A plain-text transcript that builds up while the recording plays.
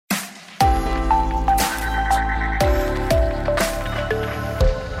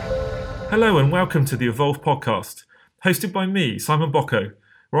Hello and welcome to the Evolve podcast, hosted by me, Simon Bocco,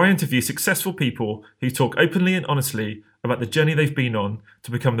 where I interview successful people who talk openly and honestly about the journey they've been on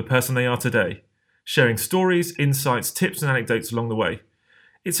to become the person they are today, sharing stories, insights, tips and anecdotes along the way.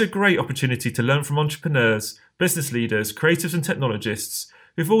 It's a great opportunity to learn from entrepreneurs, business leaders, creatives and technologists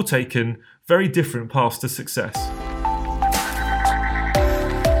who've all taken very different paths to success.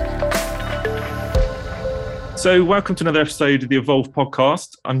 So welcome to another episode of the Evolve podcast.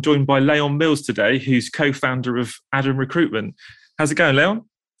 I'm joined by Léon Milns today, who's co-founder of Adam Recruitment. How's it going, Léon?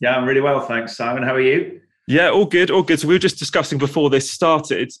 Yeah, I'm really well, thanks, Simon. How are you? Yeah, all good, all good. So we were just discussing before this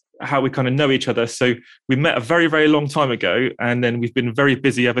started how we kind of know each other. So we met a very, very long time ago, and then we've been very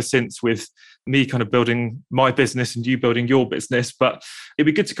busy ever since with me kind of building my business and you building your business. But it'd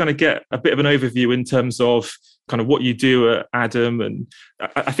be good to kind of get a bit of an overview in terms of kind of what you do at Adam. And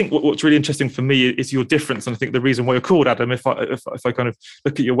I think what's really interesting for me is your difference. And I think the reason why you're called Adam, if I kind of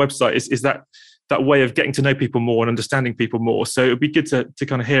look at your website, is that way of getting to know people more and understanding people more. So it'd be good to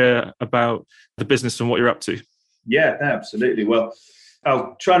kind of hear about the business and what you're up to. Yeah, absolutely. Well,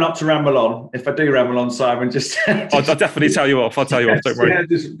 I'll try not to ramble on. If I do ramble on, Simon, I'll definitely tell you off. I'll tell you off. Don't worry.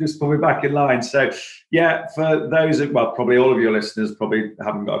 Yeah, just pull me back in line. So, yeah, for those, probably all of your listeners probably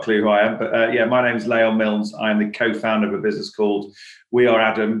haven't got a clue who I am. But my name is Léon Milns. I'm the co-founder of a business called We Are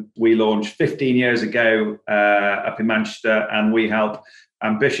Adam. We launched 15 years ago up in Manchester, and we help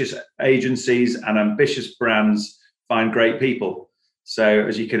ambitious agencies and ambitious brands find great people. So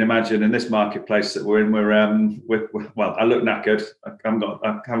as you can imagine, in this marketplace that we're in, I look knackered. I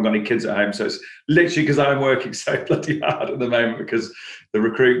haven't got any kids at home. So it's literally because I'm working so bloody hard at the moment, because the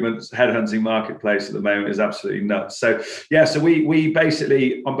recruitment headhunting marketplace at the moment is absolutely nuts. So we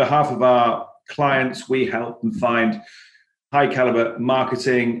basically, on behalf of our clients, we help them find high caliber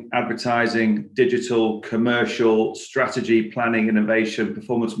marketing, advertising, digital, commercial, strategy, planning, innovation,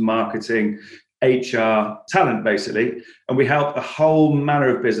 performance marketing, HR, talent, basically. And we help a whole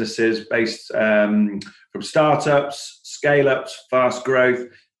manner of businesses based from startups, scale-ups, fast growth,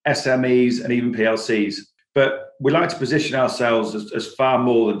 SMEs, and even PLCs. But we like to position ourselves as far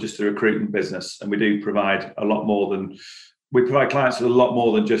more than just a recruitment business. And we do provide we provide clients with a lot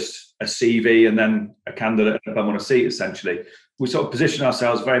more than just a CV and then a candidate and a bum on a seat, essentially. We sort of position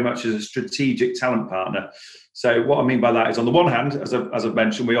ourselves very much as a strategic talent partner. So what I mean by that is, on the one hand, as I've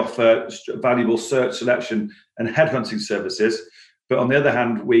mentioned, we offer valuable search, selection and headhunting services. But on the other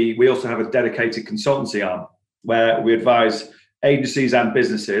hand, we also have a dedicated consultancy arm where we advise agencies and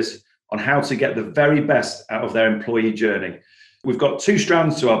businesses on how to get the very best out of their employee journey. We've got two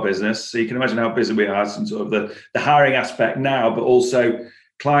strands to our business, so you can imagine how busy we are, some sort of the hiring aspect now, but also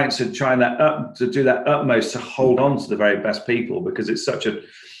clients are trying to do that utmost to hold on to the very best people, because it's such a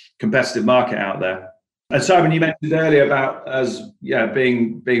competitive market out there. And Simon, you mentioned earlier about us,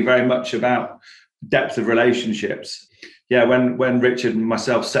 being very much about depth of relationships. Yeah, when Richard and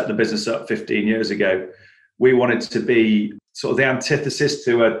myself set the business up 15 years ago, we wanted to be sort of the antithesis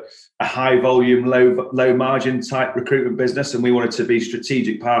to a high volume, low margin type recruitment business, and we wanted to be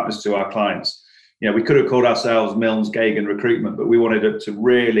strategic partners to our clients. We could have called ourselves Milns Gagan Recruitment, but we wanted to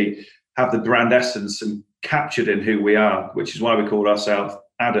really have the brand essence and captured in who we are, which is why we called ourselves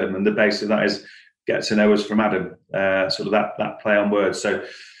Adam. And the base of that is get to know us from Adam, sort of that play on words. So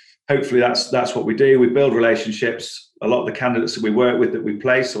hopefully that's what we do. We build relationships. A lot of the candidates that we work with, that we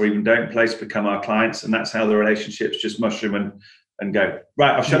place or even don't place, become our clients, and that's how the relationships just mushroom and go.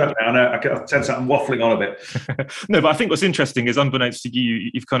 Right, I'll shut up now. I know I sense that I'm waffling on a bit. No, but I think what's interesting is, unbeknownst to you,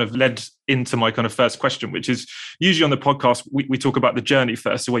 you've kind of led into my kind of first question, which is usually on the podcast, we talk about the journey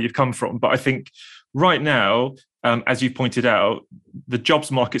first, so where you've come from. But I think right now, as you pointed out, the jobs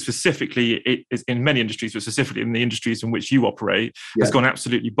market specifically, it is in many industries, but specifically in the industries in which you operate, has gone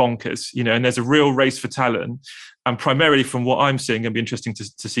absolutely bonkers, and there's a real race for talent. And primarily from what I'm seeing, it'd be interesting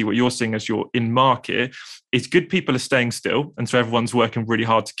to see what you're seeing as you're in market, is good people are staying still. And so everyone's working really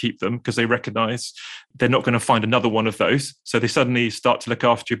hard to keep them, because they recognize they're not going to find another one of those. So they suddenly start to look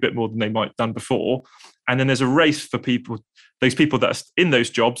after you a bit more than they might have done before. And then there's a race for people, those people that are in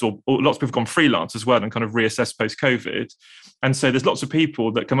those jobs, or lots of people have gone freelance as well and kind of reassess post-COVID. And so there's lots of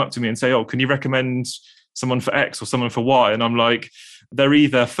people that come up to me and say, oh, can you recommend someone for X or someone for Y? And I'm like, they're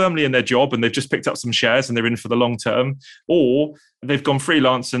either firmly in their job and they've just picked up some shares and they're in for the long term, or they've gone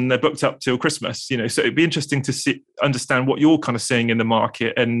freelance and they're booked up till Christmas. So it'd be interesting to understand what you're kind of seeing in the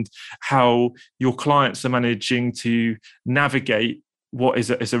market and how your clients are managing to navigate what is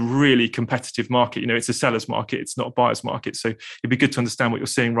a really competitive market. It's a seller's market, it's not a buyer's market. So it'd be good to understand what you're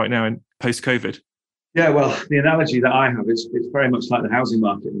seeing right now in post-COVID. Yeah, well, the analogy that I have is it's very much like the housing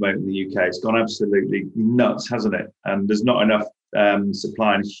market at the moment in the UK. It's gone absolutely nuts, hasn't it? And there's not enough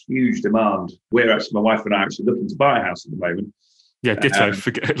supply and huge demand. My wife and I are actually looking to buy a house at the moment. Yeah, ditto.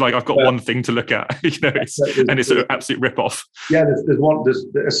 Like I've got one thing to look at, it's an absolute rip-off. Yeah, there's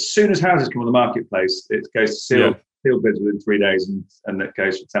as soon as houses come on the marketplace, it goes to sealed bids within 3 days, and it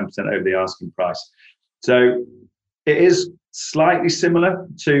goes for 10% over the asking price. So it is slightly similar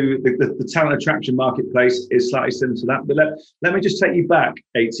to the talent attraction marketplace is slightly similar to that. But let me just take you back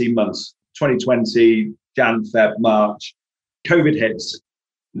 18 months, 2020, Jan, Feb, March, COVID hits.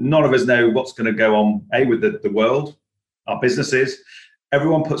 None of us know what's going to go on, with the world, our businesses.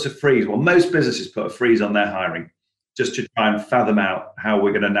 Everyone puts a freeze. Well, most businesses put a freeze on their hiring just to try and fathom out how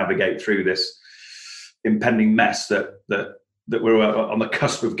we're going to navigate through this impending mess that we're on the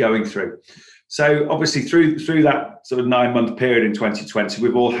cusp of going through. So obviously through that sort of 9-month period in 2020,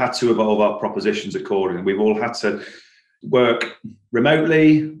 we've all had to evolve our propositions accordingly. We've all had to work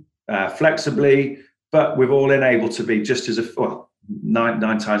remotely, flexibly, but we've all been able to be just as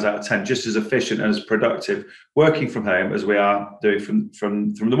nine times out of 10, just as efficient and as productive working from home as we are doing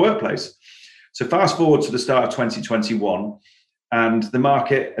from the workplace. So fast forward to the start of 2021, and the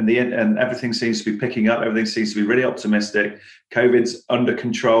market and everything seems to be picking up. Everything seems to be really optimistic. COVID's under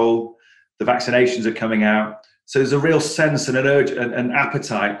control. The vaccinations are coming out. So there's a real sense and an urge and an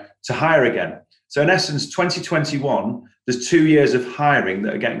appetite to hire again. So in essence, 2021, there's 2 years of hiring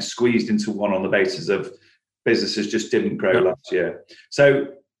that are getting squeezed into one on the basis of businesses just didn't grow last year. So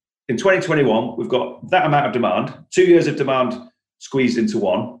in 2021, we've got that amount of demand, 2 years of demand squeezed into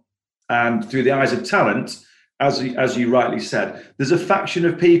one. And through the eyes of talent, as you rightly said, there's a faction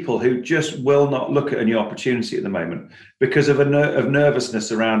of people who just will not look at a new opportunity at the moment because of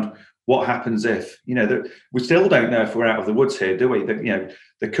nervousness around what happens if, we still don't know if we're out of the woods here, do we?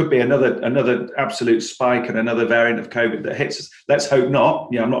 There could be another absolute spike and another variant of COVID that hits us. Let's hope not.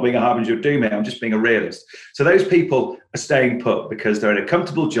 I'm not being a harbinger of doom here. I'm just being a realist. So those people are staying put because they're in a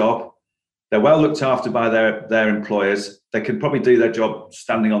comfortable job. They're well looked after by their employers. They can probably do their job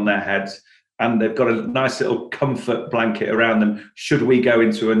standing on their heads, and they've got a nice little comfort blanket around them should we go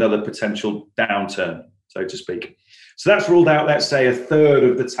into another potential downturn, so to speak. So that's ruled out, let's say, a third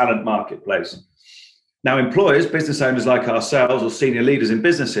of the talent marketplace. Now, employers, business owners like ourselves or senior leaders in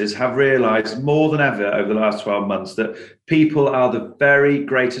businesses have realized more than ever over the last 12 months that people are the very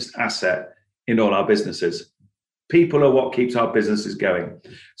greatest asset in all our businesses. People are what keeps our businesses going.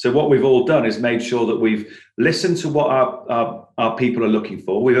 So what we've all done is made sure that we've listened to what our people are looking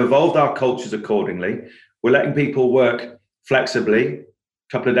for. We've evolved our cultures accordingly. We're letting people work flexibly,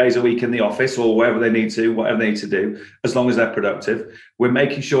 couple of days a week in the office or wherever they need to, whatever they need to do, as long as they're productive. We're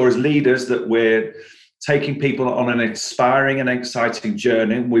making sure as leaders that we're taking people on an inspiring and exciting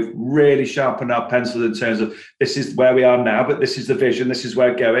journey. We've really sharpened our pencil in terms of this is where we are now, but this is the vision, this is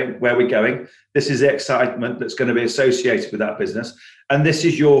where we're going. This is the excitement that's going to be associated with that business. And this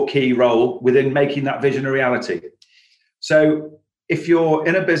is your key role within making that vision a reality. So if you're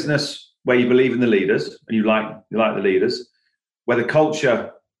in a business where you believe in the leaders and you like the leaders, where the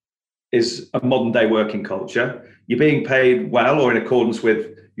culture is a modern day working culture, you're being paid well or in accordance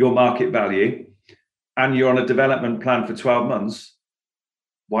with your market value, and you're on a development plan for 12 months,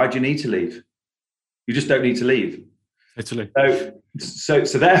 why do you need to leave? You just don't need to leave. Italy. So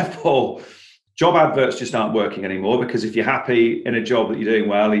therefore, job adverts just aren't working anymore, because if you're happy in a job that you're doing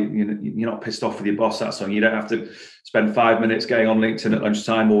well, you're not pissed off with your boss, that's something. You don't have to spend 5 minutes going on LinkedIn at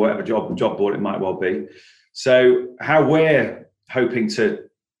lunchtime or whatever job board it might well be. So how we're hoping to,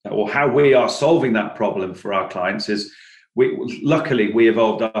 or how we are solving that problem for our clients is, luckily we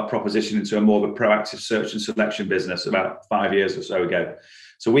evolved our proposition into a more of a proactive search and selection business about 5 years or so ago.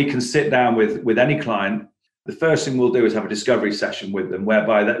 So we can sit down with any client. The first thing we'll do is have a discovery session with them,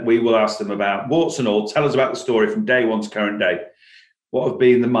 whereby that we will ask them about warts and all, tell us about the story from day one to current day. What have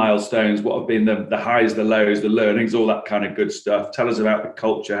been the milestones? What have been the highs, the lows, the learnings, all that kind of good stuff. Tell us about the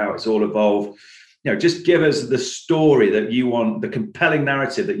culture, how it's all evolved. Just give us the story that you want, the compelling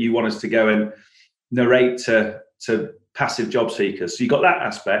narrative that you want us to go and narrate to passive job seekers. So you got that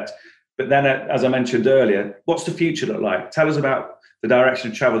aspect, but then as I mentioned earlier, what's the future look like? Tell us about the direction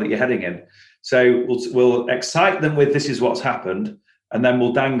of travel that you're heading in. So we'll excite them with this is what's happened, and then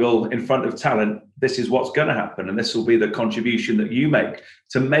we'll dangle in front of talent, this is what's going to happen, and this will be the contribution that you make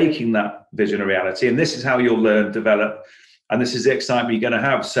to making that vision a reality, and this is how you'll learn, develop, and this is the excitement you're going to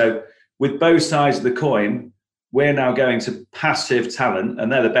have. So with both sides of the coin, we're now going to passive talent,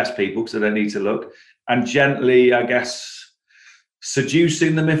 and they're the best people because they don't need to look, and gently, I guess,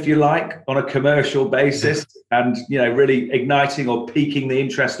 seducing them, if you like, on a commercial basis, and really igniting or piquing the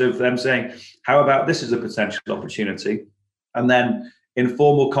interest of them, saying, how about this is a potential opportunity? And then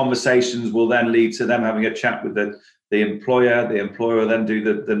informal conversations will then lead to them having a chat with the employer. The employer will then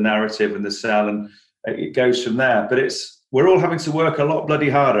do the narrative and the sell, and it goes from there. But we're all having to work a lot bloody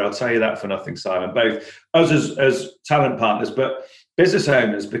harder, I'll tell you that for nothing, Simon, both us as talent partners, but business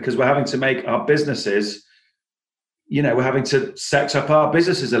owners, because we're having to make our businesses, we're having to sex up our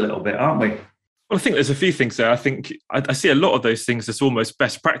businesses a little bit, aren't we? Well, I think there's a few things there. I think I see a lot of those things as almost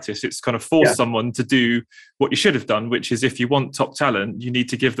best practice. It's kind of force someone to do what you should have done, which is if you want top talent, you need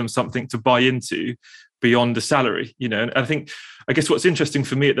to give them something to buy into beyond the salary, And I guess what's interesting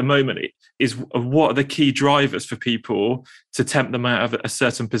for me at the moment is what are the key drivers for people to tempt them out of a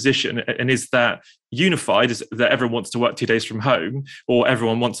certain position? And is that unified? Is that everyone wants to work 2 days from home, or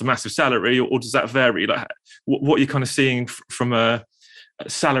everyone wants a massive salary, or does that vary? Like, what you're kind of seeing from a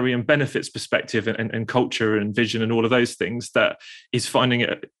salary and benefits perspective and culture and vision and all of those things that is finding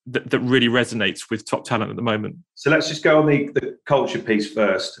it that really resonates with top talent at the moment? So let's just go on the culture piece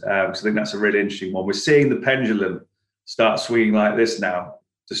first, because I think that's a really interesting one. We're seeing the pendulum start swinging like this now.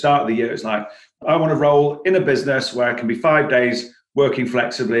 To start of the year, it's like, I want to roll in a business where I can be 5 days working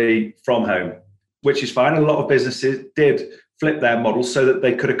flexibly from home, which is fine. A lot of businesses did flip their models so that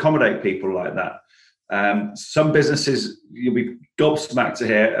they could accommodate people like that. Some businesses, you'll be gobsmacked to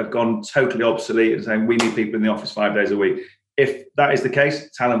hear, have gone totally obsolete and saying we need people in the office 5 days a week. If that is the case,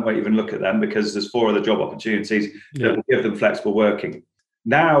 talent won't even look at them because there's 4 other job opportunities that will give them flexible working.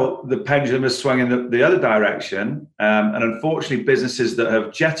 Now the pendulum has swung in the other direction, and unfortunately businesses that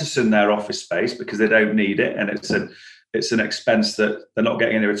have jettisoned their office space because they don't need it and it's an expense that they're not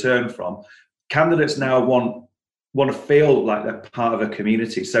getting any return from, candidates now want to feel like they're part of a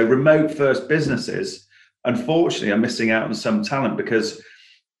community. So remote first businesses, unfortunately, are missing out on some talent because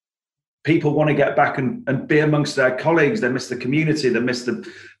people want to get back and be amongst their colleagues. They miss the community. They miss the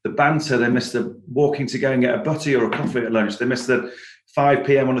banter. They miss the walking to go and get a butty or a coffee at lunch. They miss the 5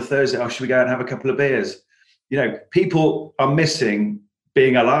 p.m. on a Thursday. Oh, should we go and have a couple of beers? People are missing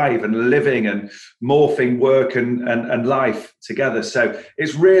being alive and living and morphing work and life together. So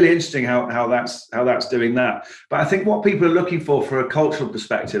it's really interesting how that's doing that. But I think what people are looking for a cultural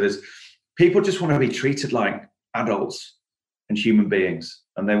perspective is people just want to be treated like adults and human beings.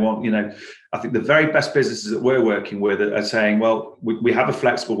 And they want, I think the very best businesses that we're working with are saying, well, we have a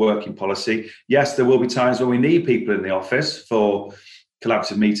flexible working policy. Yes, there will be times when we need people in the office for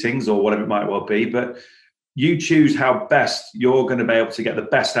collaborative meetings or whatever it might well be, but you choose how best you're going to be able to get the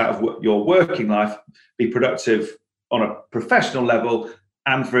best out of your working life, be productive on a professional level,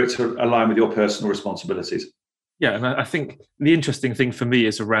 and for it to align with your personal responsibilities. Yeah, and I think the interesting thing for me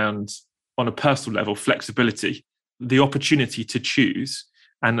is around, on a personal level, flexibility, the opportunity to choose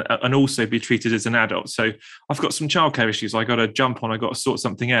and also be treated as an adult. So I've got some childcare issues I got to jump on, I got to sort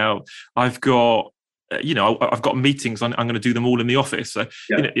something out. I've got meetings, I'm going to do them all in the office. So,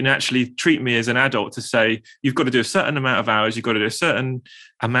 actually treat me as an adult to say, you've got to do a certain amount of hours, you've got to do a certain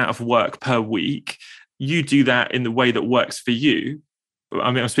amount of work per week. You do that in the way that works for you.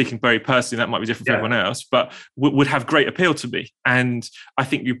 I mean, I'm speaking very personally, that might be different for everyone else, but would have great appeal to me. And I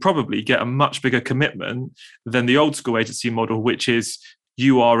think you probably get a much bigger commitment than the old school agency model, which is,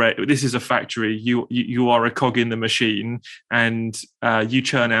 this is a factory, you are a cog in the machine, and you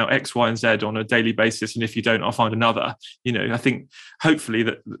churn out X, Y, and Z on a daily basis, and if you don't, I'll find another. I think hopefully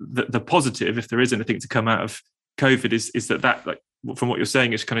that the positive, if there is anything to come out of COVID, is that like, from what you're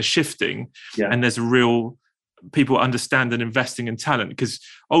saying, is kind of shifting, and there's a real people understand and investing in talent, because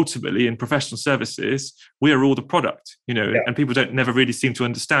ultimately in professional services we are all the product, and people don't never really seem to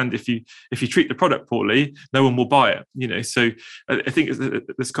understand if you treat the product poorly, no one will buy it, so I think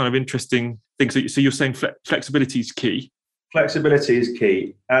there's kind of interesting things. So you're saying flexibility is key. Flexibility is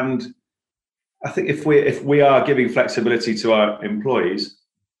key, and I think if we are giving flexibility to our employees,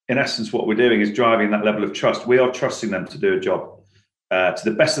 in essence what we're doing is driving that level of trust. We are trusting them to do a job to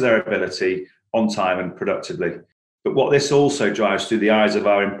the best of their ability, on time and productively. But what this also drives through the eyes of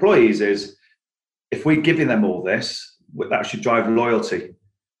our employees is, if we're giving them all this, that should drive loyalty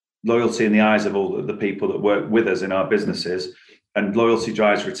in the eyes of all the people that work with us in our businesses. And loyalty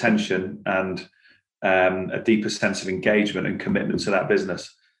drives retention and a deeper sense of engagement and commitment to that business.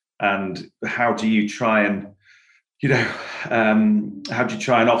 And how do you try and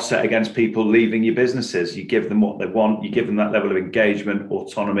offset against people leaving your businesses? You give them what they want, you give them that level of engagement,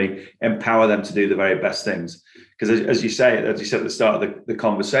 autonomy, empower them to do the very best things. Because as you said at the start of the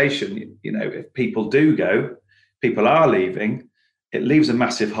conversation, if people do go, people are leaving, it leaves a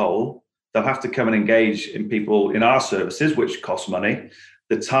massive hole. They'll have to come and engage in people in our services, which costs money.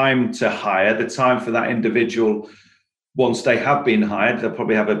 The time to hire, the time for that individual, once they have been hired, they'll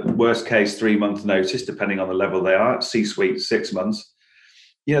probably have a worst case 3-month notice, depending on the level they are. C-suite, 6 months.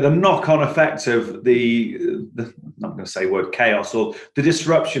 the knock-on effect of the I'm not going to say word chaos, or the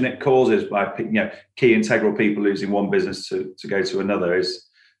disruption it causes by key integral people losing one business to go to another is,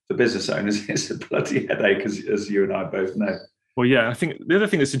 for business owners, it's a bloody headache, as you and I both know. Well, yeah, I think the other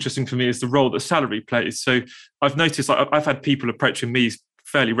thing that's interesting for me is the role that salary plays. So I've noticed, like, I've had people approaching me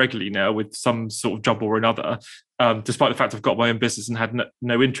fairly regularly now with some sort of job or another, despite the fact I've got my own business and had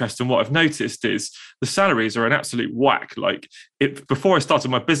no interest. And what I've noticed is the salaries are an absolute whack. Like, before I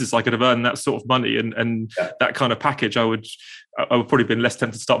started my business, I could have earned that sort of money and that kind of package. I would probably been less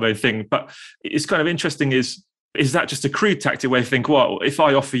tempted to start my own thing. But it's kind of interesting is that just a crude tactic where you think, well, if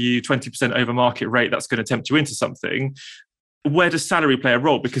I offer you 20% over market rate, that's going to tempt you into something. Where does salary play a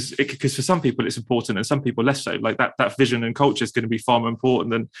role? Because for some people it's important and some people less so. Like that vision and culture is going to be far more important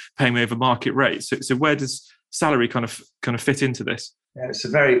than paying over market rate. So where does salary kind of fit into this? Yeah, it's a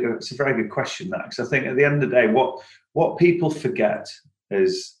very good question, that, because I think at the end of the day, what people forget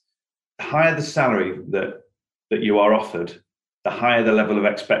is the higher the salary that you are offered, the higher the level of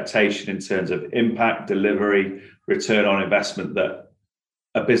expectation in terms of impact, delivery, return on investment that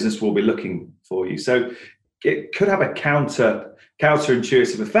a business will be looking for you. So it could have a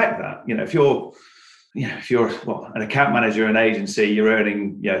counterintuitive effect that, if you're an account manager in an agency, you're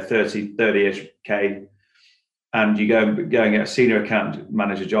earning 30-ish K, and you go and get a senior account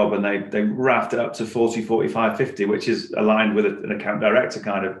manager job and they raft it up to 40, 45, 50, which is aligned with an account director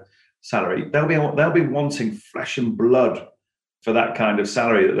kind of salary. They'll be wanting flesh and blood for that kind of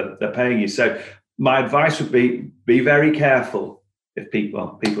salary that they're paying you. So my advice would be very careful. If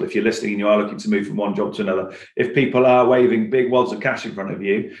you're listening and you are looking to move from one job to another, if people are waving big wads of cash in front of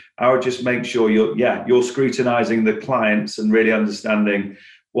you, I would just make sure you're scrutinizing the clients and really understanding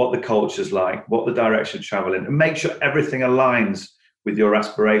what the culture's like, what the direction of travel in, and make sure everything aligns with your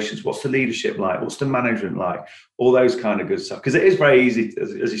aspirations. What's the leadership like? What's the management like? All those kind of good stuff. Because it is very easy,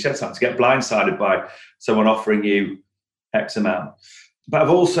 as you said, Sam, to get blindsided by someone offering you X amount. But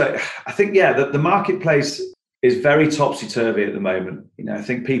I think that the marketplace is very topsy-turvy at the moment. I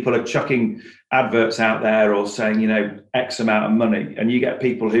think people are chucking adverts out there or saying, X amount of money. And you get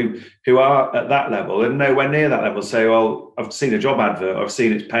people who are at that level and nowhere near that level say, well, I've seen a job advert, I've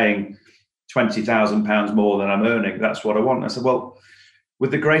seen it's paying £20,000 more than I'm earning. That's what I want. And I said, well, with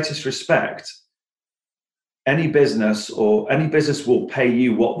the greatest respect, any business will pay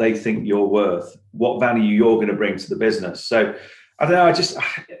you what they think you're worth, what value you're going to bring to the business. So I don't know,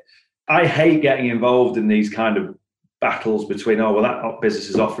 I hate getting involved in these kind of battles between, that business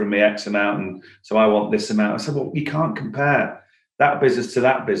is offering me X amount and so I want this amount. I said, well, you can't compare that business to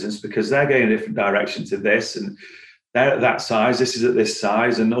that business because they're going a different direction to this and they're at that size, this is at this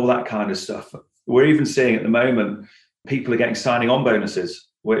size and all that kind of stuff. We're even seeing at the moment, people are getting signing on bonuses.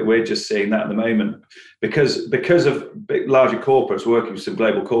 We're just seeing that at the moment because of big, larger corporates, working with some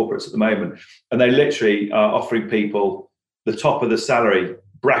global corporates at the moment, and they literally are offering people the top of the salary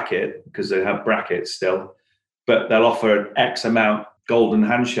bracket, because they have brackets still, but they'll offer an X amount golden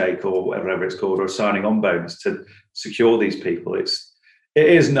handshake or whatever it's called, or a signing on bonus to secure these people. It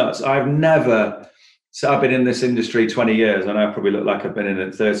is nuts. I've been in this industry 20 years, and I probably look like I've been in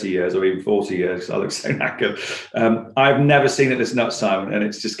it 30 years or even 40 years. I look so knackered. I've never seen it this nuts, Simon, and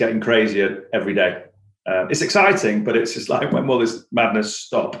it's just getting crazier every day. It's exciting, but it's just like, when will this madness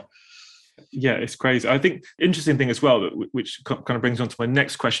stop? Yeah, it's crazy. I think interesting thing as well, which kind of brings on to my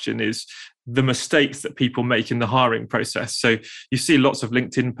next question, is the mistakes that people make in the hiring process. So you see lots of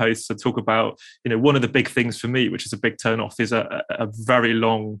LinkedIn posts that talk about, one of the big things for me, which is a big turn off, is a very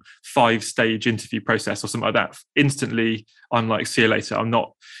long 5-stage interview process or something like that. Instantly, I'm like, see you later. I'm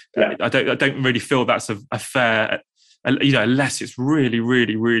not. Yeah. I don't really feel that's a fair. Unless it's really,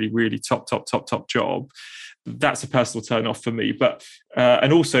 really, really, really top job. That's a personal turn off for me. But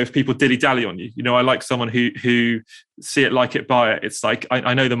and also if people dilly-dally on you, I like someone who see it, like it, buy it. It's like,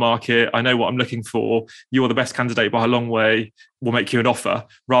 I know the market, I know what I'm looking for. You're the best candidate by a long way. We'll make you an offer,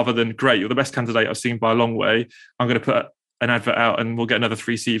 rather than, great, you're the best candidate I've seen by a long way. I'm going to put an advert out and we'll get another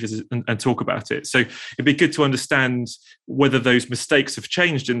 3 CVs and talk about it. So it'd be good to understand whether those mistakes have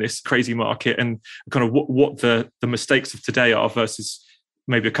changed in this crazy market and kind of what the mistakes of today are versus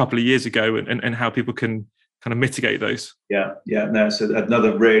maybe a couple of years ago, and how people can kind of mitigate those. No, it's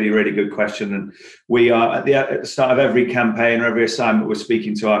another really, really good question. And we are at the start of every campaign or every assignment we're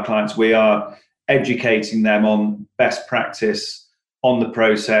speaking to our clients, we are educating them on best practice, on the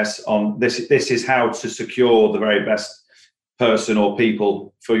process, on this is how to secure the very best person or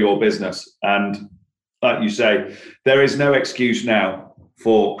people for your business. And like you say, there is no excuse now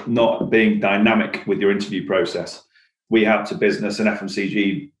for not being dynamic with your interview process. We Have to Business, an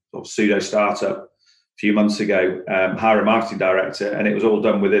FMCG or pseudo startup, few months ago, hire a marketing director, and it was all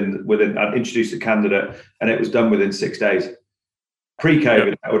done within. I'd introduced a candidate, and it was done within 6 days.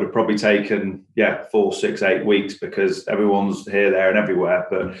 Pre-COVID, that would have probably taken 4, 6, 8 weeks because everyone's here, there, and everywhere.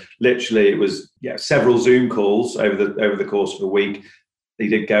 But literally, it was several Zoom calls over the course of a week. He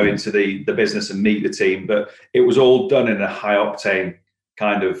did go into the business and meet the team, but it was all done in a high octane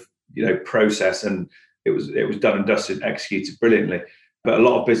kind of process, and it was done and dusted, executed brilliantly. But a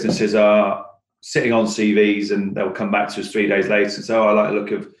lot of businesses are sitting on CVs, and they'll come back to us 3 days later and say, "Oh, I like the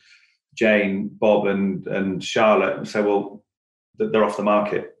look of Jane, Bob, and Charlotte," and say, "Well, they're off the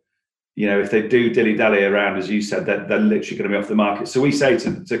market." If they do dilly-dally around, as you said, they're literally going to be off the market. So we say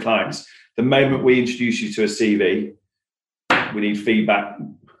to clients, the moment we introduce you to a CV, we need feedback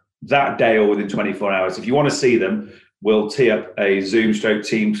that day or within 24 hours. If you want to see them, we'll tee up a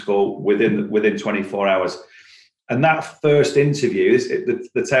Zoom/Teams call within 24 hours. And that first interview,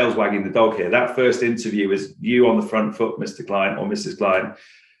 the tail's wagging the dog here. That first interview is you on the front foot, Mr. Client or Mrs. Client,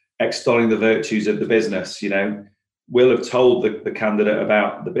 extolling the virtues of the business. We'll have told the candidate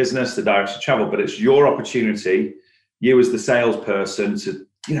about the business, the direction of travel, but it's your opportunity, you as the salesperson, to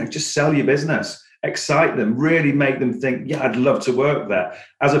just sell your business, excite them, really make them think, yeah, I'd love to work there.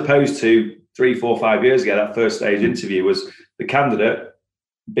 As opposed to 3, 4, 5 years ago, that first stage interview was the candidate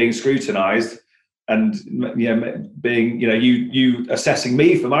being scrutinized and being you assessing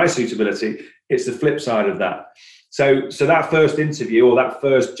me for my suitability. It's the flip side of that. So that first interview, or that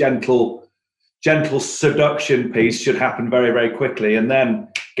first gentle seduction piece, should happen very, very quickly, and then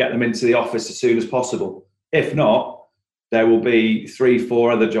get them into the office as soon as possible. If not, there will be 3,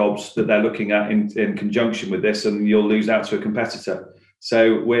 4 other jobs that they're looking at in conjunction with this, and you'll lose out to a competitor.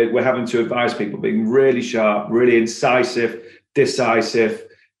 So we're having to advise people being really sharp, really incisive, decisive,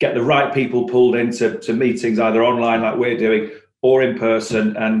 get the right people pulled into meetings, either online like we're doing or in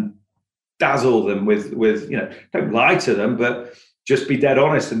person, and dazzle them with don't lie to them, but just be dead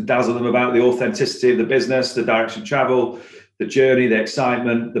honest and dazzle them about the authenticity of the business, the direction of travel, the journey, the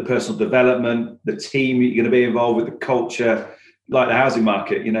excitement, the personal development, the team you're going to be involved with, the culture. Like the housing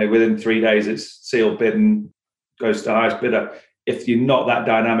market, within 3 days it's sealed, bid, and goes to highest bidder. If you're not that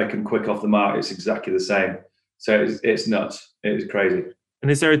dynamic and quick off the mark, it's exactly the same. So it's nuts. It is crazy.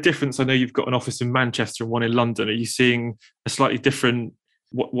 And is there a difference? I know you've got an office in Manchester and one in London. Are you seeing a slightly different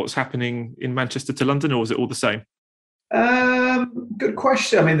what's happening in Manchester to London, or is it all the same? Good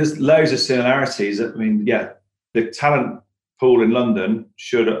question. I mean, there's loads of similarities. I mean, the talent pool in London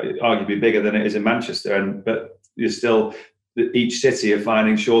should arguably be bigger than it is in Manchester, but you're still, each city are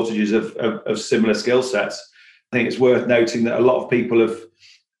finding shortages of similar skill sets. I think it's worth noting that a lot of people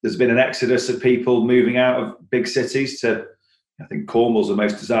there's been an exodus of people moving out of big cities to, I think Cornwall's the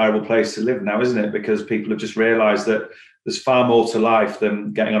most desirable place to live now, isn't it? Because people have just realised that there's far more to life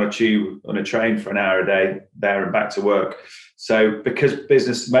than getting on a tube, on a train for an hour a day, there and back to work. So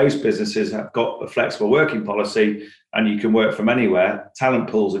because most businesses have got a flexible working policy and you can work from anywhere, talent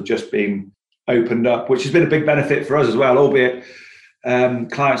pools have just been opened up, which has been a big benefit for us as well, albeit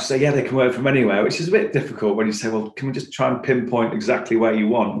clients say, they can work from anywhere, which is a bit difficult when you say, well, can we just try and pinpoint exactly where you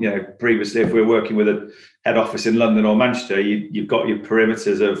want? Previously, if we were working with a head office in London or Manchester, you've got your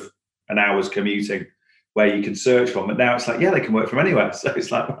perimeters of an hour's commuting where you can search from. But now it's like, they can work from anywhere. So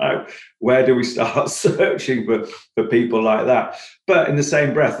it's like, wow, where do we start searching for people like that? But in the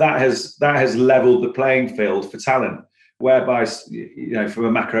same breath, that has leveled the playing field for talent, whereby, from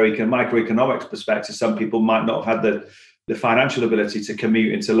a microeconomics perspective, some people might not have had the financial ability to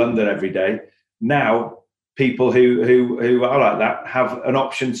commute into London every day. Now, people who are like that have an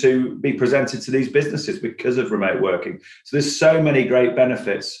option to be presented to these businesses because of remote working. So there's so many great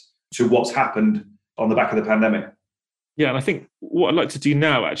benefits to what's happened on the back of the pandemic. Yeah, and I think what I'd like to do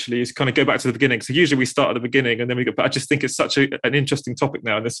now actually is kind of go back to the beginning. So usually we start at the beginning and then we go, but I just think it's such an interesting topic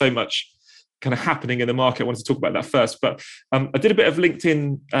now, and there's so much kind of happening in the market. I wanted to talk about that first, but I did a bit of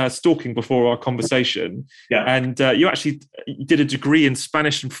LinkedIn stalking before our conversation. Yeah. And you did a degree in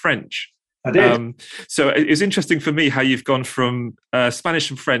Spanish and French. I did. So it was interesting for me how you've gone from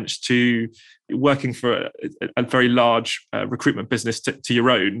Spanish and French to working for a very large recruitment business to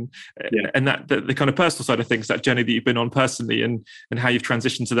your own, and that the kind of personal side of things, that journey that you've been on personally, and how you've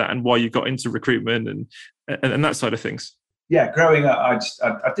transitioned to that, and why you got into recruitment and that side of things. Yeah, growing up, I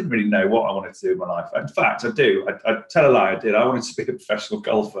didn't really know what I wanted to do in my life. In fact, I do. I tell a lie. I did. I wanted to be a professional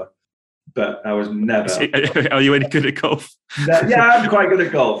golfer, but I was never. Are you any good at golf? Yeah, I'm quite good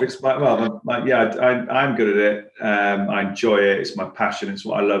at golf. It's I'm good at it. I enjoy it. It's my passion. It's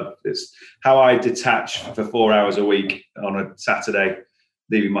what I love. It's how I detach for 4 hours a week on a Saturday,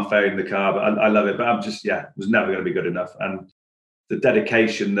 leaving my phone in the car. But I love it. But I'm just, was never going to be good enough. And the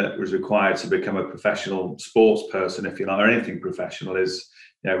dedication that was required to become a professional sports person, if you like, or anything professional, is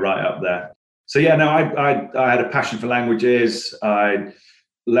right up there. So I had a passion for languages. I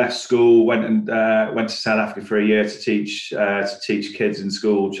left school, went to South Africa for a year to teach kids in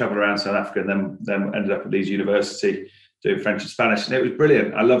school, travelled around South Africa, and then ended up at Leeds University doing French and Spanish, and it was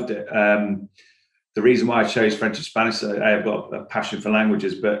brilliant. I loved it. The reason why I chose French and Spanish, I've got a passion for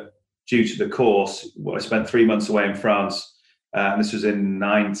languages, but due to the course, I spent 3 months away in France. And this was in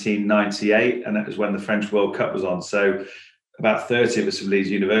 1998, and that was when the French World Cup was on. So about 30 of us from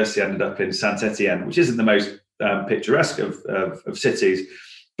Leeds University ended up in Saint-Etienne, which isn't the most picturesque of cities,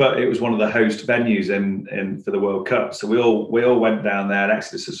 but it was one of the host venues in for the World Cup. So we all went down there.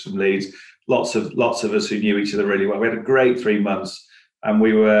 Exodus is from Leeds. Lots of us who knew each other really well. We had a great 3 months, and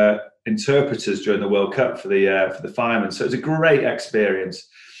we were interpreters during the World Cup for the firemen. So it was a great experience.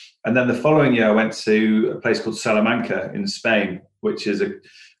 And then the following year, I went to a place called Salamanca in Spain, which is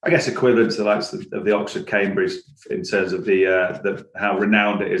I guess equivalent to the likes of the Oxford, Cambridge in terms of the how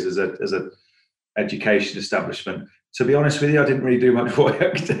renowned it is as a education establishment. To be honest with you, I didn't really do much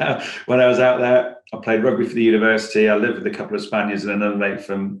work when I was out there. I played rugby for the university. I lived with a couple of Spaniards and another mate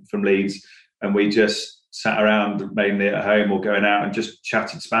from Leeds, and we just sat around mainly at home or going out and just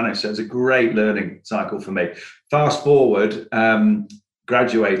chatted Spanish. So it was a great learning cycle for me. Fast forward,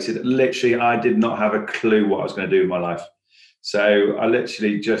 graduated. Literally, I did not have a clue what I was going to do in my life. So I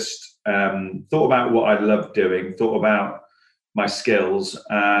literally just thought about what I loved doing, thought about my skills,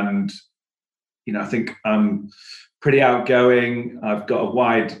 and I think I'm pretty outgoing. I've got a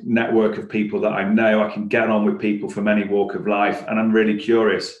wide network of people that I know. I can get on with people from any walk of life, and I'm really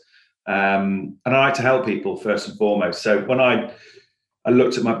curious. And I like to help people first and foremost. So when I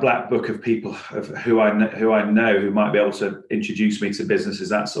looked at my black book of people of who I know who might be able to introduce me to businesses,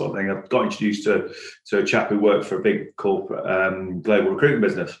 that sort of thing. I got introduced to a chap who worked for a big corporate global recruitment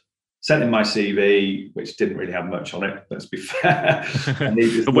business. Sent him my CV, which didn't really have much on it, let's be fair.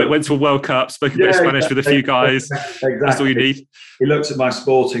 Went to a World Cup, spoke a bit of Spanish with a few guys. Exactly. That's all you need. He looked at my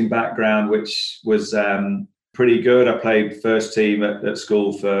sporting background, which was pretty good. I played first team at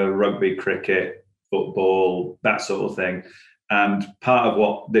school for rugby, cricket, football, that sort of thing. And part of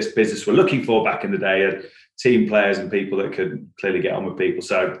what this business were looking for back in the day are team players and people that could clearly get on with people.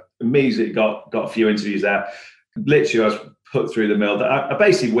 So immediately got a few interviews there. Literally, I was put through the mill. I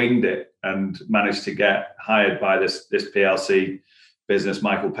basically winged it and managed to get hired by this PLC business,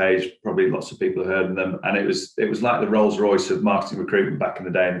 Michael Page. Probably lots of people have heard of them. And it was like the Rolls Royce of marketing recruitment back in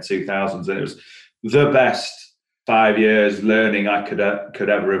the day in the 2000s. And it was the best 5 years learning I could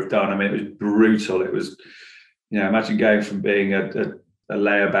ever have done. I mean, it was brutal. It was, imagine going from being a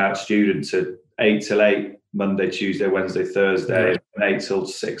layabout student to 8 till 8, Monday, Tuesday, Wednesday, Thursday, and 8 till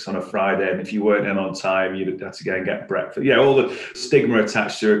 6 on a Friday. And if you weren't in on time, you'd have to go and get breakfast. All the stigma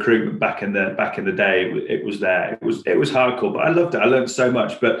attached to recruitment back in the day, it was there. It was hardcore, but I loved it. I learned so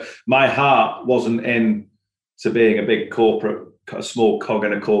much, but my heart wasn't in to being a big corporate, a small cog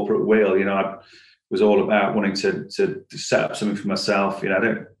in a corporate wheel. I was all about wanting to set up something for myself. I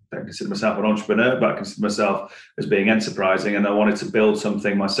don't consider myself an entrepreneur, but I consider myself as being enterprising, and I wanted to build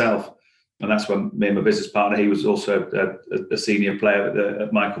something myself. And that's when me and my business partner, he was also a senior player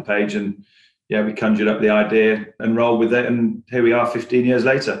at Michael Page, and we conjured up the idea and rolled with it, and here we are 15 years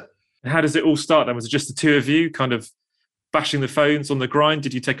later. How does it all start then? Was it just the two of you kind of bashing the phones on the grind?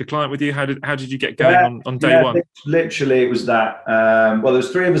 Did you take a client with you? How did you get going on day one? Literally, it was that. Well, there's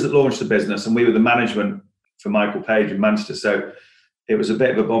 3 of us that launched the business, and we were the management for Michael Page in Manchester. So it was a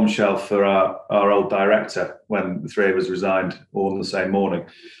bit of a bombshell for our old director when the 3 of us resigned all in the same morning.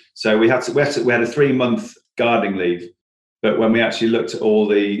 So we had a 3-month gardening leave, but when we actually looked at all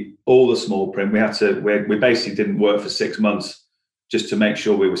the small print, we basically didn't work for 6 months just to make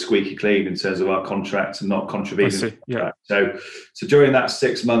sure we were squeaky clean in terms of our contract and not contravening. Yeah. So during that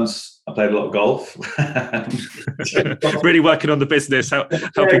 6 months, I played a lot of golf. Really working on the business,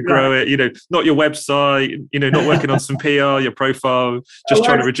 helping grow it. Not your website. Not working on some PR, your profile, just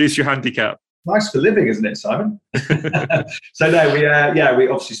trying to reduce your handicap. Nice for living, isn't it, Simon? So no, we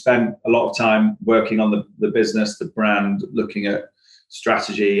obviously spent a lot of time working on the business, the brand, looking at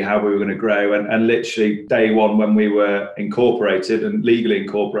strategy, how we were going to grow, and literally day one when we were incorporated and legally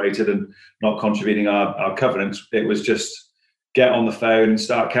incorporated and not contravening our covenants, it was just get on the phone and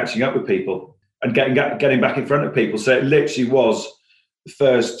start catching up with people and getting back in front of people. So it literally was the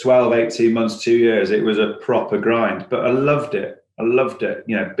first 12, 18 months, 2 years, it was a proper grind, but I loved it.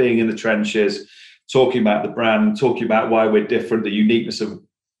 Being in the trenches, talking about the brand, talking about why we're different, the uniqueness of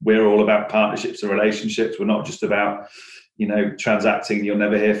we're all about partnerships and relationships. We're not just about, transacting, you'll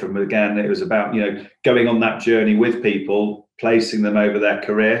never hear from them again. It was about, going on that journey with people, placing them over their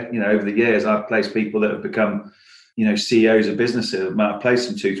career. Over the years, I've placed people that have become, CEOs of businesses. I've placed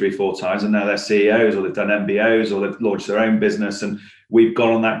them 2, 3, 4 times, and now they're CEOs, or they've done MBOs, or they've launched their own business. And we've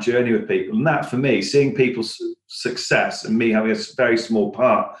gone on that journey with people. And that, for me, seeing people's success and me having a very small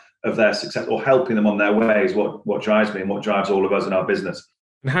part of their success or helping them on their way is what drives me and what drives all of us in our business.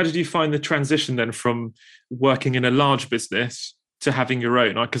 And how did you find the transition then from working in a large business to having your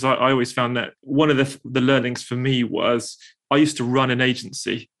own? Because I always found that one of the learnings for me was I used to run an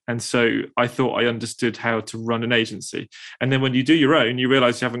agency. And so I thought I understood how to run an agency. And then when you do your own, you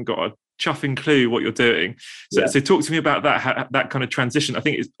realize you haven't got a chuffing clue what you're doing. So talk to me about that kind of transition. I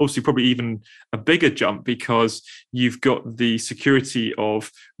think it's obviously probably even a bigger jump because you've got the security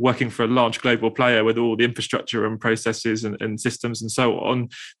of working for a large global player with all the infrastructure and processes and systems and so on,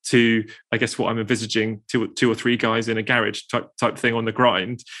 to, I guess, what I'm envisaging, two or three guys in a garage type thing on the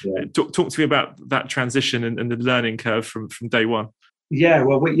grind. Yeah. Talk to me about that transition and the learning curve from day one. Yeah,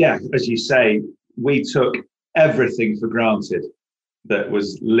 well, as you say, we took everything for granted that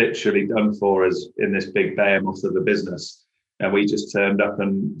was literally done for us in this big behemoth of the business. And we just turned up,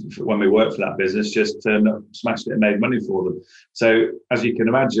 and when we worked for that business, just turned up, smashed it and made money for them. So as you can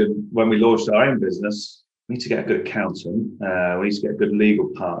imagine, when we launched our own business, we need to get a good accountant. We need to get good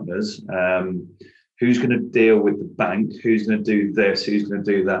legal partners. Who's going to deal with the bank? Who's going to do this? Who's going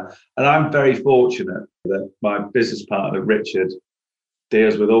to do that? And I'm very fortunate that my business partner, Richard,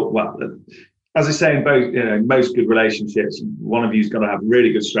 deals with all, well, as I say in both, most good relationships, one of you's got to have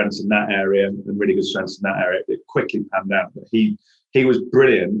really good strengths in that area and really good strengths in that area. It quickly panned out that he was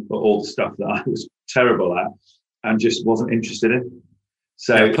brilliant at all the stuff that I was terrible at and just wasn't interested in.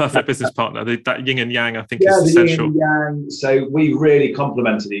 So perfect business partner, that yin and yang, I think, is essential. Yin and yang. So we really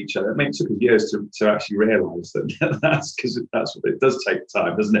complemented each other. I mean, it took us years to actually realise that that's what it does take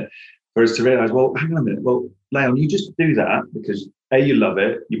time, doesn't it? For us to realise, well, hang on a minute. Well, Léon, you just do that because A, you love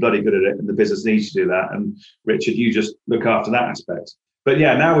it, you're bloody good at it, and the business needs you to do that. And Richard, you just look after that aspect. But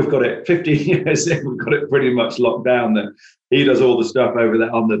yeah, now we've got it 15 years in, we've got it pretty much locked down that he does all the stuff over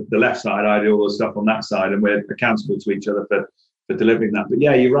there on the left side, I do all the stuff on that side, and we're accountable to each other for delivering that. But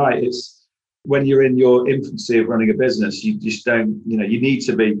yeah, you're right. It's when you're in your infancy of running a business, you just don't, you need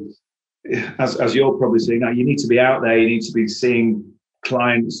to be, as you're probably seeing now, you need to be out there, you need to be seeing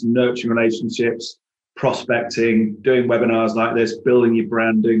clients, nurturing relationships, prospecting, doing webinars like this, building your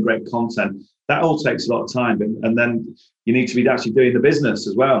brand, doing great content. That all takes a lot of time. And then you need to be actually doing the business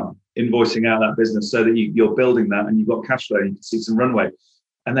as well, invoicing out that business so that you're building that and you've got cash flow, you can see some runway.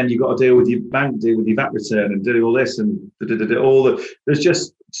 And then you've got to deal with your bank, deal with your VAT return and do all this and there's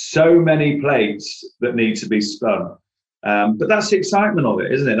just so many plates that need to be spun. But that's the excitement of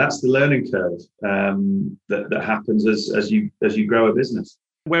it, isn't it? That's the learning curve that happens as you grow a business.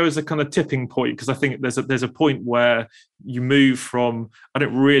 Where is the kind of tipping point? Because I think there's a point where you move from, I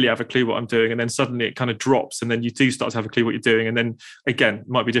don't really have a clue what I'm doing, and then suddenly it kind of drops, and then you do start to have a clue what you're doing, and then again, it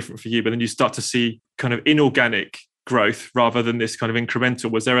might be different for you, but then you start to see kind of inorganic growth rather than this kind of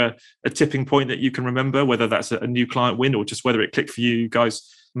incremental. Was there a tipping point that you can remember, whether that's a new client win or just whether it clicked for you guys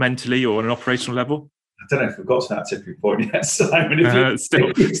mentally or on an operational level? I don't know if we've got to that tipping point yet, Simon.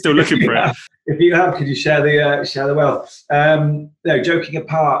 Still looking for it. If you have, could you share the wealth? No, joking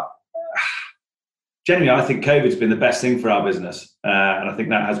apart, genuinely, I think COVID's been the best thing for our business, and I think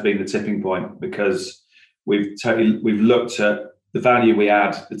that has been the tipping point because we've looked at the value we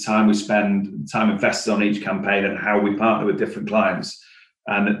add, the time we spend, the time invested on each campaign, and how we partner with different clients,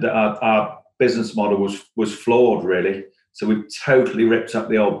 and our business model was flawed, really. So we've totally ripped up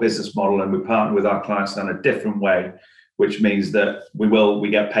the old business model and we partner with our clients in a different way, which means that we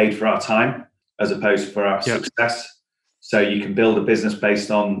get paid for our time as opposed for our success. So you can build a business based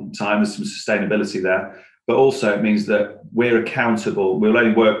on time. There's some sustainability there. But also it means that we're accountable. We'll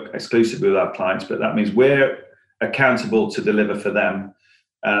only work exclusively with our clients, but that means we're accountable to deliver for them.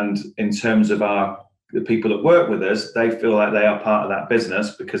 And in terms of the people that work with us, they feel like they are part of that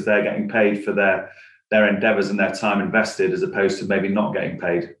business because they're getting paid for their endeavors and their time invested, as opposed to maybe not getting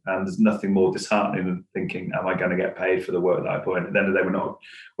paid. And there's nothing more disheartening than thinking, am I going to get paid for the work that I put in? At the end of the day,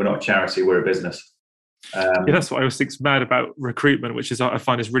 we're not a charity, we're a business. That's what I always think is mad about recruitment, which is I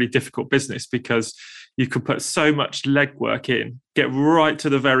find is really difficult business because you can put so much legwork in, get right to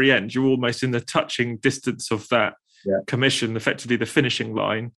the very end. You're almost in the touching distance of that commission, effectively the finishing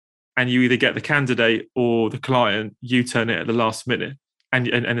line. And you either get the candidate or the client, you turn it at the last minute. And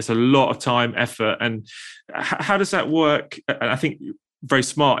it's a lot of time, effort. And how does that work? And I think very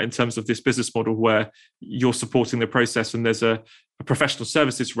smart in terms of this business model where you're supporting the process and there's a professional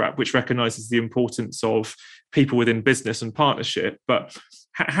services wrap which recognises the importance of people within business and partnership. But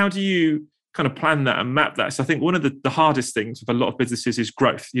how do you kind of plan that and map that. So I think one of the hardest things with a lot of businesses is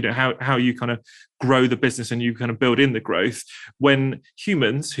growth. How you kind of grow the business and you kind of build in the growth when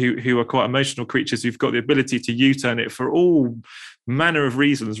humans who are quite emotional creatures, who've got the ability to U-turn it for all manner of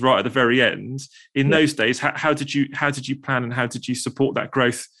reasons right at the very end. In those days, how did you plan and how did you support that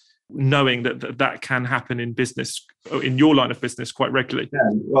growth, knowing that can happen in business, in your line of business, quite regularly?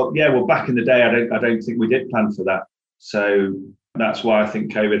 Well, back in the day, I don't think we did plan for that. So that's why I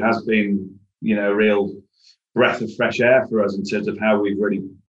think COVID has been, a real breath of fresh air for us in terms of how we've really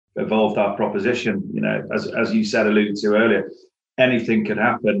evolved our proposition. As you said, alluded to earlier, anything could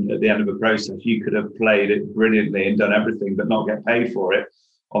happen at the end of a process. You could have played it brilliantly and done everything, but not get paid for it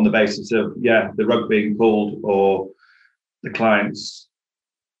on the basis of, the rug being pulled or the client's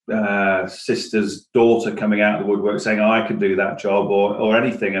sister's daughter coming out of the woodwork saying, I could do that job or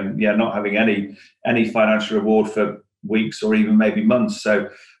anything, and not having any financial reward for weeks or even maybe months. So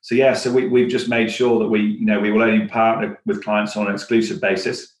we've just made sure that we will only partner with clients on an exclusive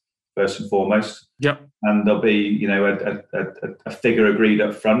basis, first and foremost. Yep. And there'll be, a figure agreed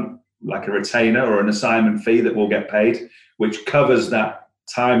up front, like a retainer or an assignment fee that will get paid, which covers that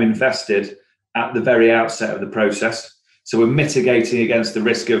time invested at the very outset of the process. So we're mitigating against the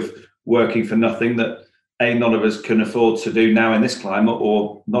risk of working for nothing that none of us can afford to do now in this climate,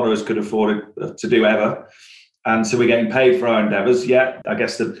 or none of us could afford to do ever. And so we're getting paid for our endeavours. I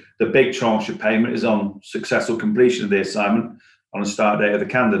guess the big tranche of payment is on successful completion of the assignment on the start date of the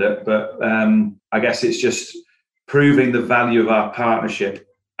candidate. But I guess it's just proving the value of our partnership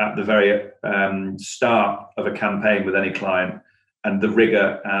at the very start of a campaign with any client, and the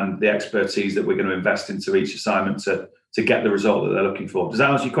rigour and the expertise that we're going to invest into each assignment to get the result that they're looking for. Does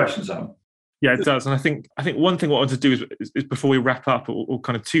that answer your question, Simon? Yeah, it does. And I think one thing what I want to do is before we wrap up, or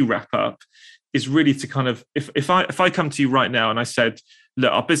kind of to wrap up, is really to kind of, if I come to you right now and I said,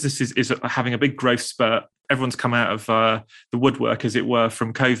 look, our business is having a big growth spurt. Everyone's come out of the woodwork, as it were,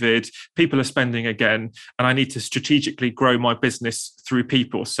 from COVID. People are spending again, and I need to strategically grow my business through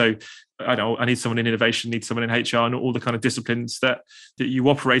people. So I need someone in innovation, need someone in HR, and all the kind of disciplines that you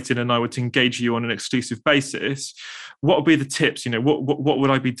operate in, and I would engage you on an exclusive basis. What would be the tips? What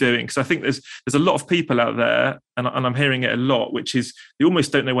would I be doing? Because I think there's a lot of people out there, and I'm hearing it a lot, which is they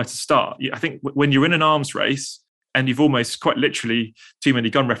almost don't know where to start. I think when you're in an arms race, and you've almost, quite literally, too many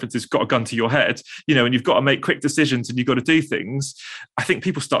gun references, got a gun to your head, and you've got to make quick decisions and you've got to do ththings. I think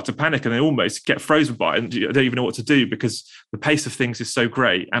people start to panic and they almost get frozen by it and don't even know what to do, because the pace of things is so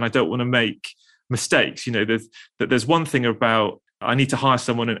great and I don't want to make mistakes. There's one thing about I need to hire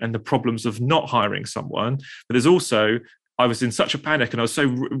someone and the problems of not hiring someone, but there's also, I was in such a panic and I was so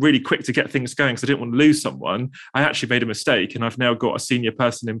really quick to get things going because I didn't want to lose someone. I actually made a mistake, and I've now got a senior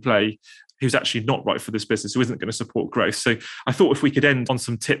person in play who's actually not right for this business, who isn't going to support growth. So I thought if we could end on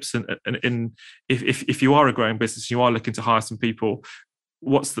some tips, and if you are a growing business, you are looking to hire some people,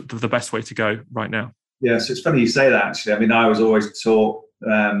 what's the best way to go right now? Yeah, so it's funny you say that, actually. I mean, I was always taught,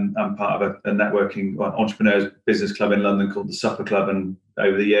 I'm part of a networking entrepreneurs business club in London called the Supper Club. And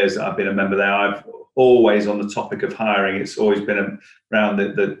over the years that I've been a member there, I've always, on the topic of hiring, it's always been around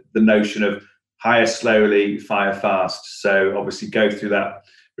the notion of hire slowly, fire fast. So obviously go through that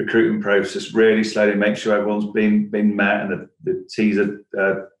recruitment process really slowly, make sure everyone's been met and the T's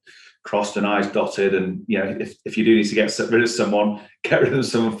are crossed and I's dotted. And if you do need to get rid of someone, get rid of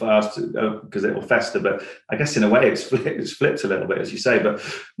someone fast, because it will fester. But I guess in a way it's flipped a little bit, as you say. But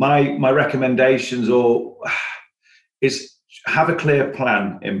my recommendations is have a clear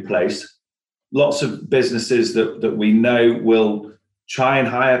plan in place. Lots of businesses that we know will try and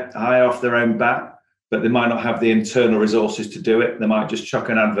hire off their own bat, but they might not have the internal resources to do it. They might just chuck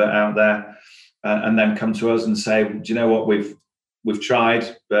an advert out there and then come to us and say, do you know what, we've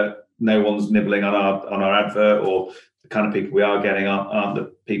tried, but no one's nibbling on our advert, or the kind of people we are getting aren't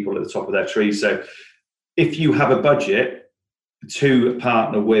the people at the top of their tree. So if you have a budget to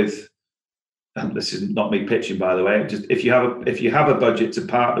partner with, and this is not me pitching, by the way, just if you have a budget to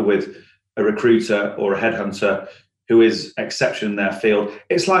partner with a recruiter or a headhunter who is exceptional in their field,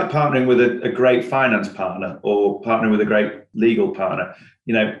 it's like partnering with a great finance partner or partnering with a great legal partner.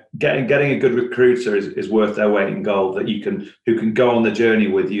 Getting a good recruiter is worth their weight in gold, who can go on the journey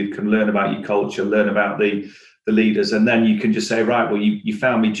with you, can learn about your culture, learn about the leaders, and then you can just say, right, well, you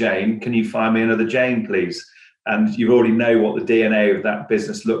found me Jane, can you find me another Jane, please? And you already know what the DNA of that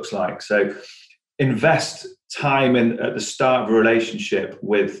business looks like. So invest time at the start of a relationship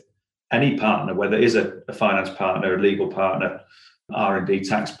with any partner, whether it is a finance partner, a legal partner, R&D,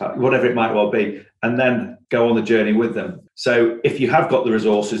 tax partner, whatever it might well be, and then go on the journey with them. So if you have got the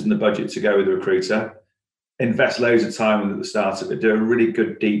resources and the budget to go with a recruiter, invest loads of time at the start of it, do a really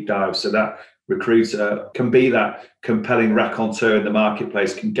good deep dive so that recruiter can be that compelling raconteur in the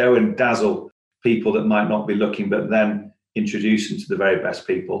marketplace, can go and dazzle people that might not be looking, but then introduce them to the very best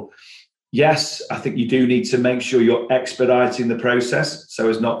people. Yes, I think you do need to make sure you're expediting the process so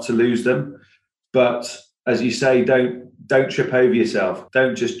as not to lose them. But as you say, don't trip over yourself.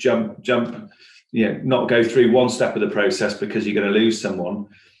 Don't just jump, not go through one step of the process because you're going to lose someone.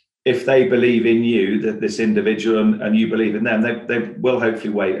 If they believe in you, that this individual, and you believe in them, they will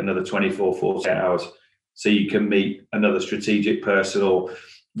hopefully wait another 24, 48 hours so you can meet another strategic person or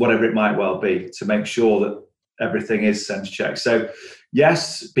whatever it might well be to make sure that everything is sense checked. So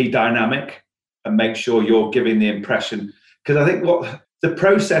yes, be dynamic and make sure you're giving the impression, because I think what the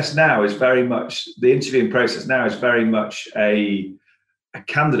process now is very much, the interviewing process now is very much a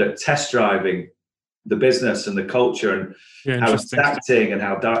candidate test driving the business and the culture and how it's acting and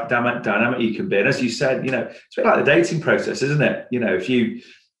how dynamic you can be. And as you said, it's a bit like the dating process, isn't it?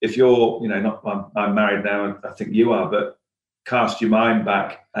 If you're, not, I'm married now, and I think you are, but cast your mind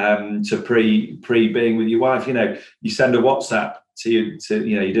back to pre being with your wife. You send a WhatsApp to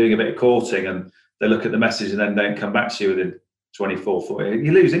you're doing a bit of courting, and they look at the message and then don't come back to you within 24, 40.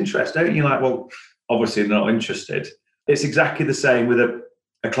 You lose interest, don't you? Like, well, obviously they're not interested. It's exactly the same with a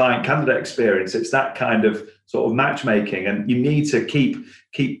client candidate experience. It's that kind of sort of matchmaking, and you need to keep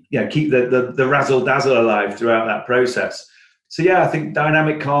the razzle dazzle alive throughout that process. So yeah, I think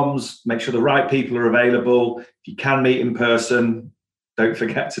dynamic comms, make sure the right people are available. If you can meet in person, don't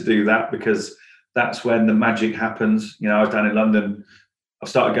forget to do that, because that's when the magic happens. I was down in London. I've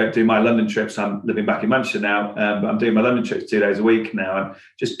started doing my London trips. I'm living back in Manchester now, but I'm doing my London trips 2 days a week now. And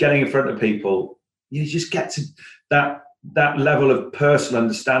just getting in front of people, you just get to that level of personal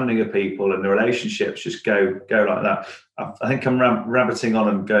understanding of people and the relationships. Just go like that. I think I'm rabbiting on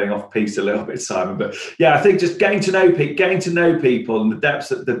and going off piece a little bit, Simon. But yeah, I think just getting to know people and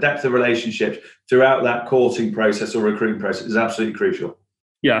the depth of relationships throughout that courting process or recruiting process is absolutely crucial.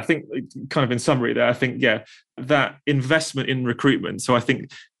 Yeah, I think kind of in summary there, I think, that investment in recruitment. So I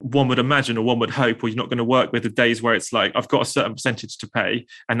think one would imagine or one would hope, or you're not going to work with the days where it's like, I've got a certain percentage to pay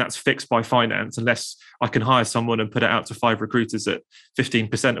and that's fixed by finance, unless I can hire someone and put it out to 5 recruiters at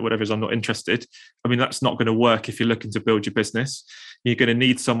 15% or whatever it is, I'm not interested. I mean, that's not going to work if you're looking to build your business. You're going to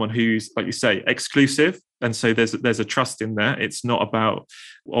need someone who's, like you say, exclusive. And so there's a trust in there. It's not about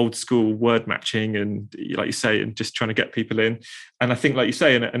old school word matching and, like you say, and just trying to get people in. And I think, like you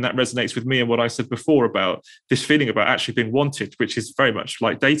say, and that resonates with me and what I said before about this feeling about actually being wanted, which is very much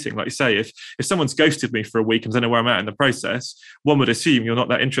like dating. Like you say, if someone's ghosted me for a week and I don't know where I'm at in the process, one would assume you're not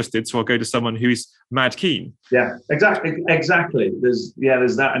that interested. So I'll go to someone who's mad keen. Yeah, exactly. There's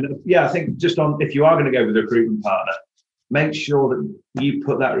that. And yeah, I think just on, if you are going to go with a recruitment partner, make sure that you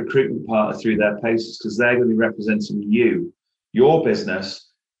put that recruitment partner through their paces, because they're going to be representing you, your business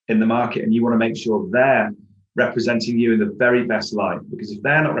in the market, and you want to make sure they're representing you in the very best light, because if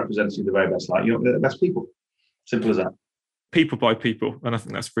they're not representing you in the very best light, you're not the best people. Simple as that. People by people. And I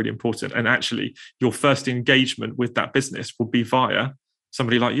think that's really important. And actually, your first engagement with that business will be via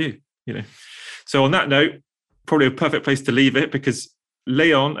somebody like you, So on that note, probably a perfect place to leave it, because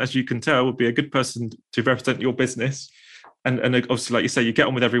Léon, as you can tell, would be a good person to represent your business. And obviously, like you say, you get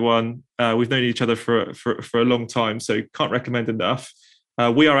on with everyone. We've known each other for a long time, so can't recommend enough.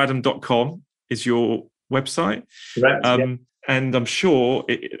 Weareadam.com is your website. Correct. And I'm sure,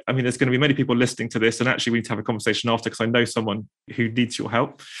 there's going to be many people listening to this, and actually we need to have a conversation after, because I know someone who needs your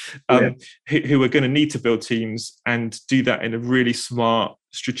help, who are going to need to build teams and do that in a really smart,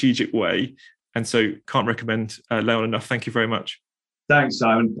 strategic way. And so can't recommend Léon enough. Thank you very much. Thanks,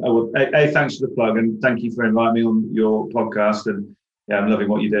 Simon. Thanks for the plug, and thank you for inviting me on your podcast. And yeah, I'm loving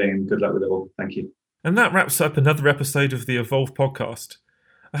what you're doing, and good luck with it all. Thank you. And that wraps up another episode of the Evolve podcast.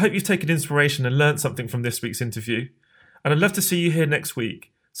 I hope you've taken inspiration and learned something from this week's interview. And I'd love to see you here next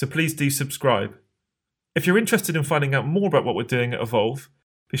week, so please do subscribe. If you're interested in finding out more about what we're doing at Evolve,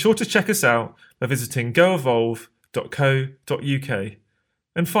 be sure to check us out by visiting goevolve.co.uk.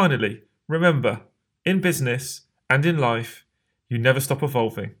 And finally, remember, in business and in life, you never stop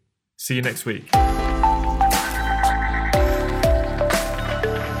evolving. See you next week.